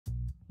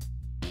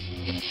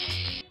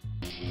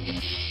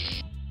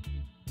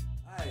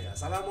Hai,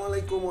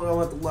 Assalamualaikum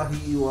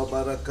warahmatullahi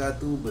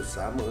wabarakatuh.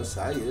 Bersama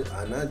saya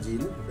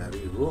Anajin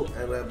dari Rock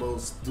and Rebel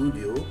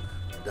Studio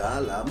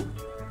dalam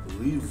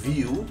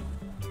review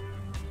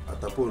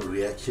ataupun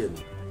reaction.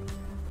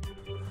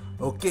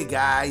 Okey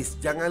guys,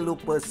 jangan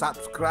lupa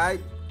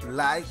subscribe,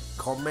 like,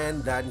 komen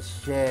dan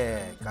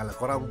share. Kalau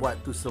korang buat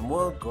tu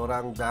semua,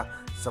 korang dah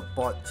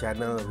support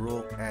channel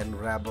Rock and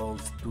Rebel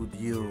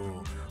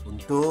Studio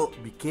untuk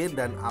bikin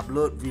dan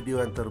upload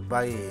video yang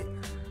terbaik.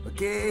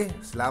 Okey,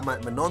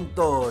 selamat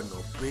menonton.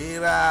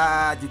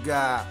 Opera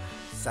juga.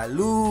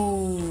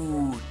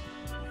 Salut.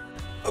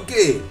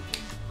 Okey,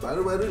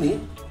 baru-baru ni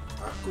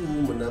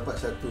aku mendapat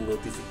satu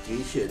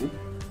notification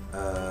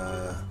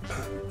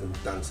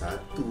tentang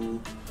satu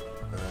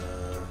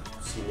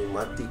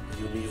cinematic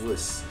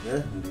universe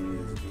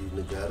di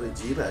negara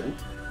jiran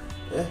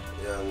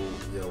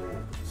yang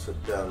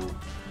sedang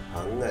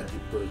hangat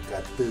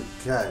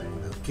diperkatakan.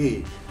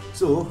 Okey,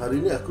 so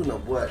hari ni aku nak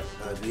buat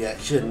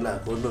reaction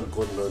lah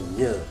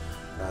konon-kononnya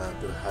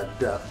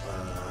terhadap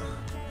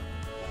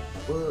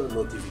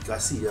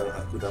notifikasi yang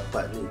aku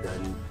dapat ni, dan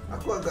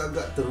aku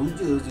agak-agak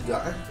teruja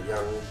juga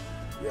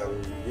yang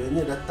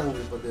ianya datang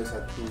daripada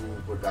satu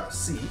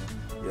produksi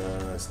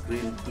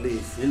screenplay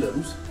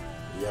films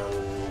yang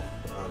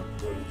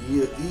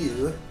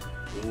beria-ia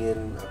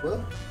ingin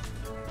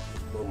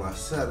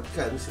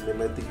memasarkan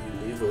cinematic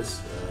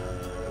universe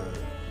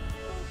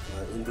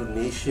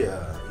Indonesia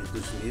itu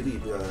sendiri.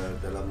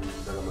 Dalam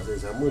masa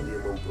yang sama dia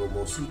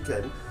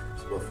mempromosikan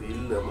sebuah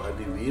filem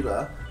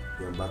adiwira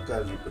yang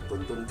bakal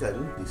dipertontonkan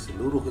di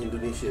seluruh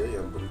Indonesia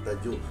yang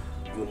bertajuk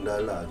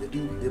Gundala. Jadi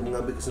dia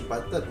mengambil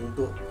kesempatan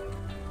untuk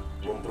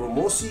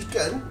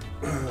mempromosikan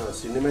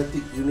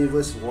Cinematic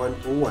Universe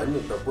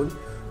 101 ataupun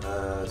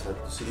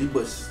satu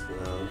silibus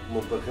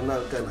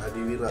memperkenalkan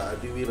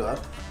adiwira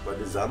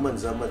pada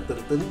zaman-zaman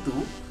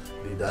tertentu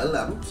di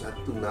dalam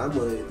satu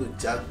nama, iaitu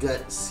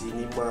Jagad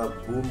Sinema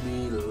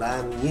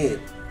Bumilangit.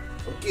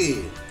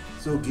 Okey,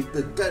 so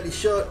kita cut it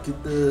short,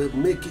 kita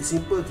make it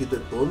simple, kita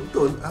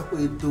tonton apa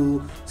itu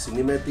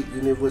Cinematic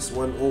Universe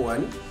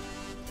 101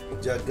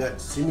 Jagad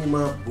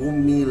Sinema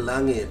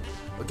Bumilangit.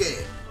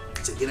 Okey,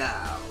 check it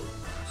out.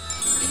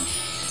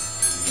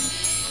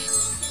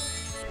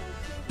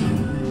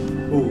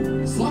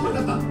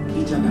 Selamat datang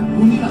di Jagat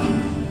Bumilangit.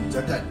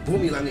 Jagat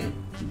Bumilangit.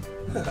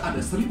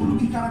 Ada 1000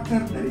 lebih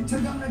karakter dari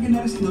cergam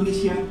legendaris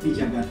Indonesia di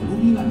Jagat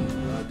Bumilangit.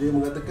 Dia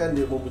mengatakan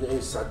dia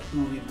mempunyai 1000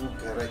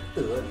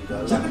 karakter di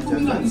dalam Jagat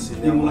Bumilangit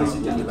dimulai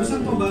sejak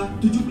Letusan Toba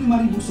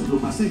 75.000 sebelum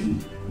Masehi.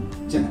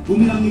 Jagat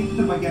Bumilangit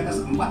terbagi atas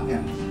 4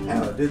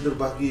 era. Dia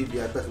terbagi di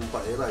atas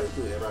 4 era,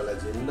 iaitu Era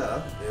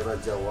Legenda, Era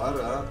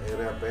Jawara,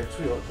 Era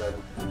Patriot dan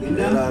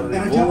Era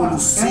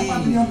Revolusi. Era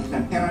Patriot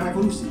dan Era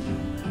Revolusi.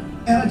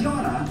 Era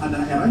Jawara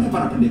adalah eranya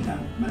para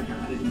pendekar. Mereka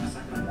ada di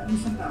masa kerajaan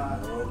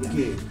nusantara.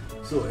 Okey,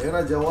 so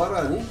Era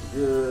Jawara ni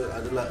dia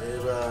adalah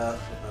era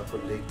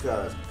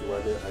pendekar, di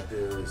mana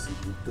ada si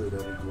Buta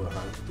dari Gua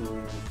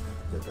Hantu,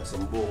 Jagat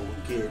Sembung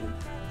mungkin,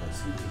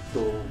 si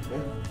Hitung.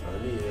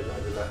 Ini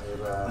adalah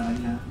era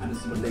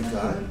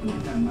pendekar.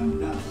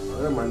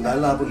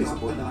 Mandala pun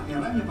disebut.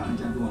 Eranya para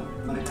Jagoan.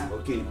 Mereka.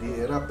 Okey,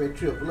 di era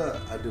Patriot pula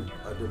ada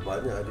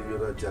banyak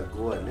adiwira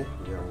Jagoan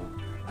yang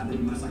ada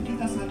di masa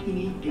kita saat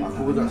ini.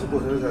 Aku pun tak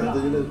sebut salah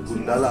satunya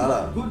Gundala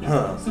lah.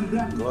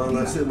 Korang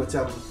rasa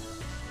macam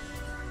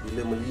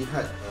bila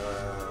melihat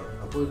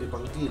apa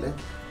dipanggil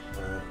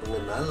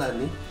pengenalan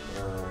ni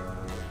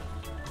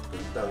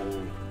tentang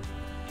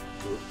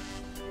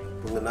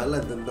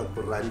tentang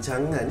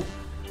perancangan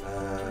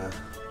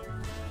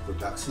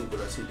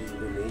produksi di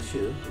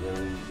Indonesia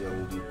yang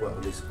dibuat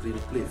oleh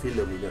screenplay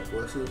filem ni,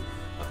 aku rasa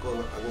aku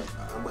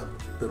amat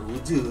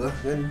teruja lah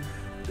kan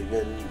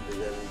dengan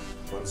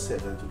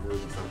konsep yang cuba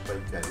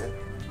disampaikan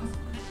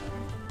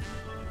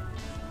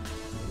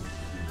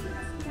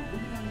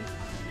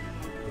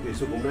Okay,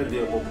 so kemudian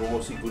dia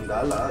mempromosi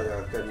Gundala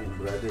yang akan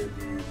berada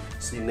di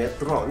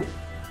sinetron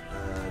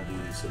di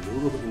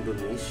seluruh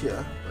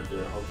Indonesia pada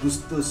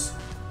Agustus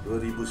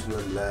 2019.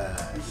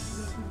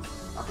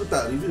 Aku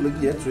tak review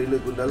lagi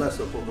trailer Gundala,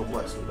 so aku akan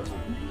buat selepas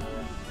ni.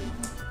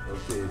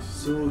 Okay,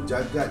 so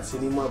Jagad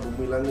Sinema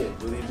Bumilangit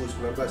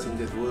 2019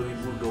 hingga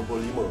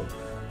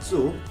 2025.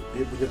 So,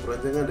 dia punya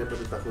perancangan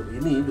daripada tahun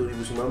ini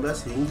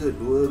 2019 hingga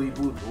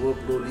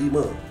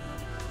 2025.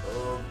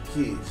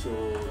 Okey, so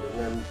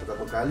dengan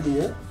pertama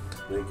kalinya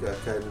mereka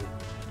akan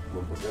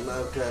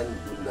memperkenalkan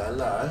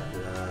Gundala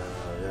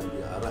yang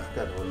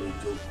diarahkan oleh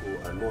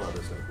Joko Anwar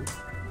selaku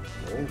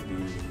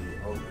di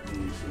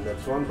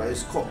sinetron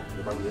bioskop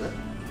dia panggil.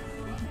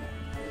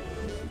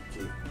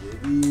 Okey,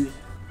 jadi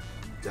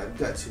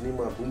Jagad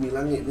Sinema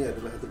Bumilangit ni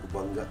adalah satu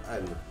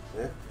kebanggaan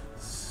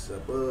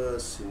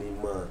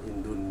sinema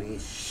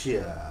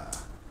Indonesia.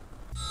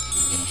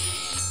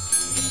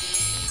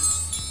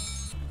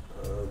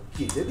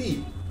 Okey,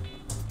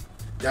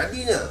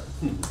 jadinya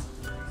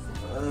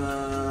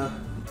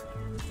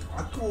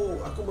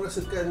aku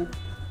merasakan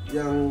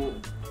yang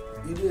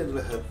ini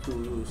adalah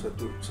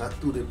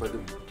satu daripada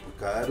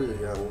perkara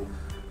yang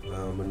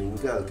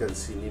meninggalkan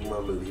sinema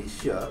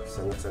Malaysia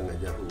sangat-sangat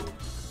jauh.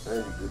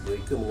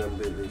 Mereka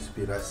mengambil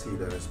inspirasi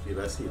dan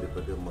aspirasi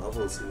daripada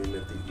Marvel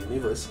Cinematic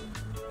Universe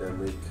dan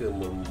mereka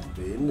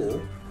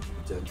membina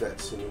Jagad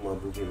Sinema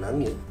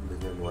Bumilangit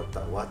dengan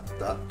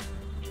watak-watak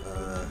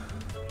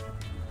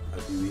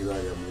adiwira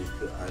yang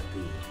mereka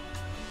ada.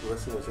 Aku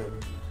rasa macam,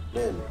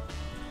 man,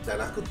 dan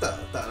aku tak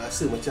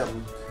rasa macam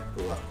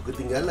aku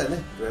ketinggalan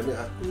kerana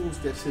aku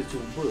sentiasa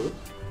cuba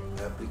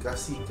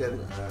aplikasikan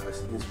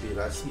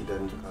inspirasi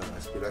dan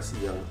aspirasi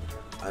yang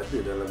ada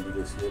dalam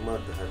dunia sinema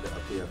terhadap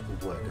apa yang aku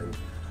buat. Dan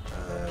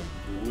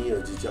dunia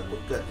jejak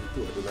bekat itu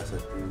adalah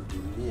satu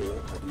dunia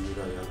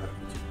adiwira yang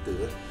aku cipta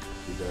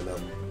di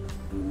dalam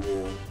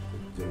dunia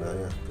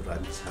jenayah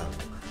terancang.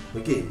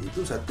 Okey,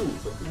 itu satu.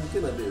 Tapi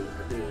mungkin ada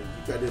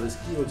jika ada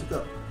rezeki, orang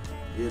cakap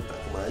dia tak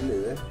ke mana,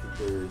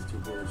 kita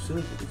cuba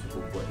usaha, kita cuba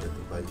buat yang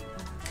terbaik.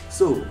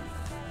 So,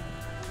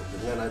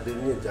 dengan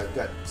adanya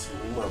Jagad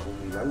Sinema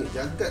Bumilangit,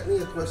 Jagad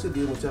ni aku rasa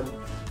dia macam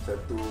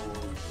satu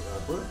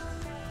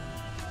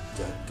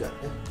Jagad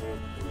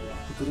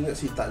aku teringat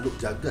si takluk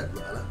Jagad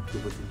lah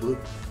tiba-tiba.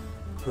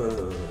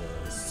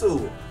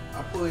 So,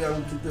 apa yang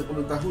kita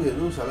perlu tahu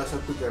iaitu salah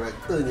satu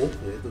karakternya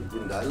iaitu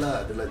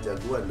Gundala adalah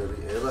jagoan dari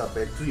Era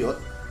Patriot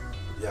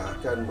yang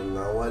akan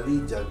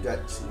mengawali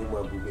Jagad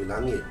Sinema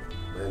Bumilangit.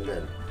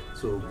 Bayangkan.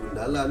 So,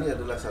 Gundala ni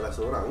adalah salah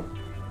seorang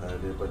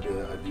daripada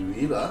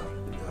adiwira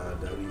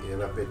dari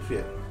Era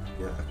Patriot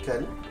yang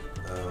akan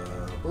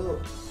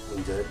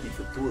menjadi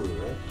ketua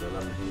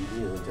dalam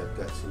dunia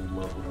Jagad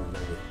Sinema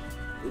Bumilangit.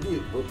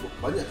 Jadi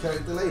banyak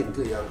karakter lain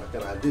ke yang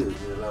akan ada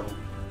di dalam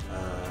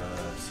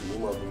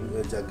sinema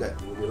Jagad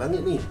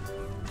Bumilangit ni?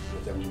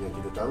 Macam yang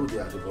kita tahu,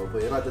 dia ada beberapa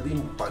era tadi,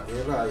 4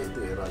 era, iaitu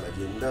Era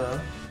Legenda,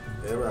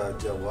 Era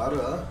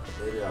Jawara,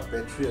 Era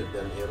Patriot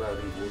dan Era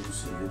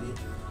Revolusi. Jadi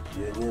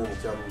dianya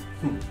macam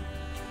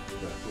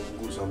nak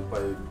tunggu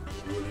sampai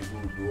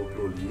 2025.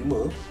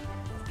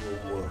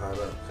 Aku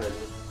mengharapkan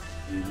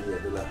ini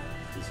adalah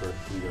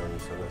sesuatu yang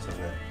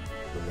sangat-sangat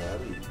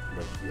menarik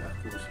bagi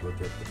aku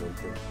sebagai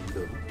penonton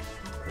filem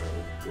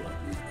untuk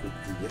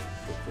ikuti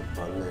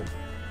perkembangan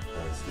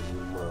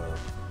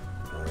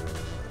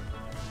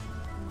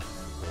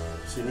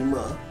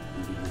sinema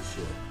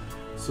Indonesia.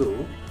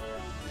 So,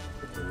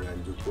 dengan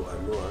Joko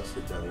Anwar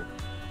sedang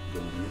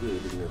gembira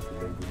dengan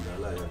filem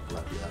Gundala yang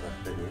telah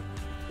diarahkannya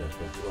dan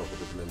akan keluar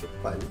pada bulan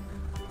depan.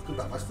 Aku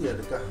tak pasti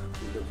adakah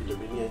filem-filem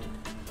ini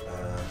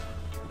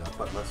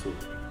dapat masuk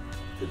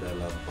ke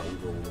dalam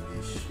panggung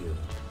Malaysia.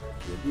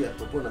 Jadi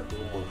apapun, aku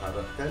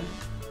mengharapkan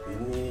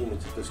ini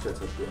mencetuskan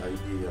satu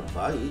idea yang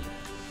baik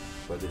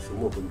pada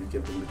semua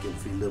pembikin-pembikin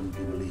filem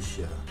di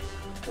Malaysia.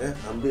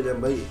 Ambil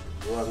yang baik,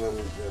 orang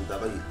yang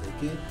tak baik.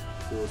 Okey,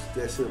 so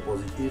sentiasa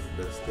positif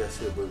dan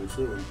sentiasa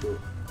berusaha untuk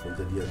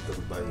menjadi yang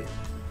terbaik.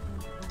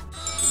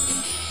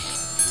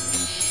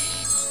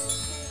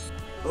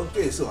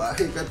 Okey, so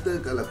akhir kata,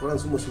 kalau korang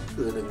semua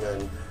suka dengan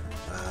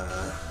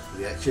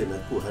reaction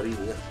aku hari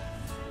ni,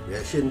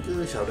 reaction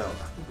ke shout out,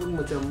 aku pun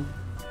macam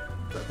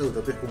tak tahu,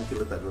 tapi aku mungkin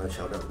letak dalam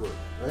shout out kot.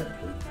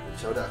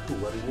 Shout out aku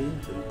hari ni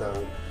tentang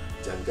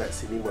Jagad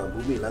Sinema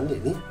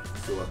Bumilangit ni.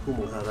 So aku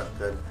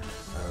mengharapkan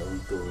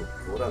untuk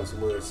korang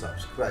semua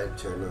subscribe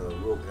channel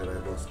Rogue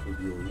Arrival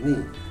Studio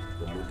ini.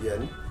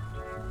 Kemudian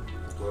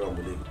korang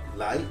boleh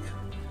like,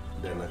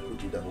 dan aku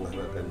tidak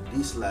mengharapkan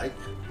dislike.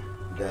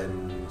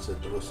 Dan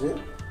seterusnya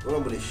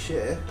korang boleh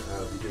share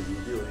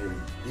video-video yang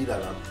di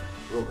dalam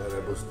Rogue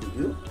Arrival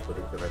Studio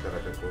kepada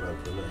rakan-rakan korang,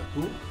 kerana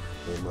aku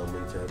memang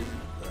mencari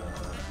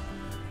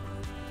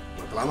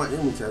matlamatnya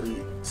mencari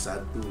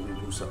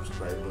 1,000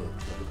 subscriber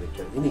pada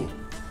dekat ini.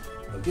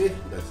 Okey,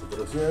 dan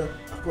seterusnya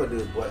aku ada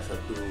buat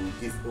satu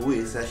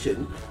giveaway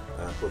session.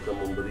 Aku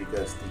akan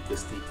memberikan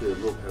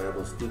stiker-stiker Rogue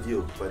Arrival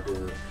Studio kepada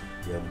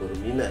yang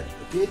berminat.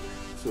 Okey,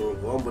 so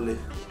korang boleh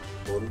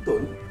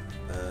tonton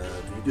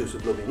video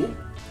sebelum ini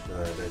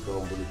dan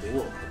korang boleh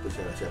tengok apa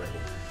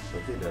syarat-syaratnya.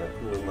 Okey, dan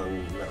aku memang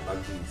nak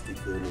bagi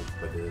stiker ni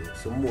kepada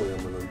semua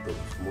yang menonton,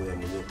 semua yang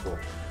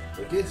menyokong.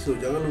 Okey, so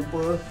jangan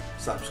lupa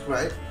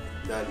subscribe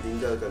dan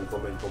tinggalkan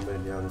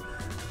komen-komen yang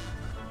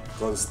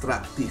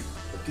konstruktif.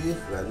 Okey,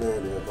 kerana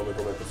dengan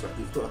komen-komen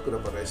konstruktif tu aku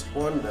dapat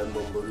respon dan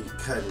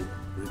memberikan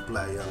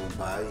reply yang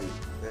baik,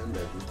 dan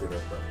kita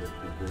dapat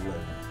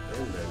berhubungan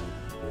dan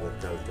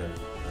mengekalkan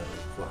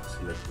kuah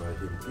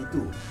silaturahim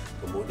itu.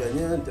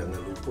 Kemudiannya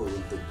jangan lupa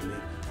untuk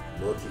klik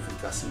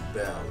notifikasi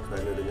bell,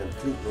 kerana dengan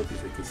klik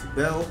notifikasi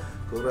bell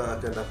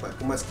korang akan dapat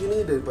kemas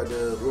kini daripada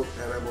Rogue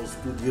Arrival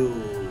Studio.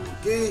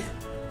 Okey,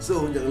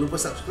 so jangan lupa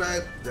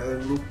subscribe,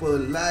 jangan lupa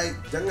like,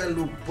 jangan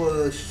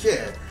lupa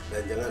share,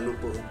 dan jangan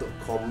lupa untuk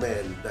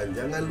komen, dan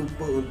jangan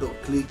lupa untuk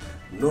klik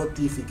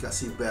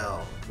notifikasi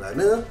bell,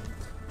 kerana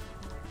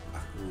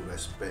aku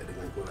respect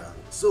dengan korang.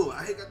 So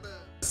akhir kata,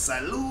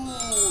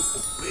 salut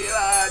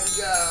Era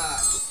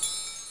Legenda.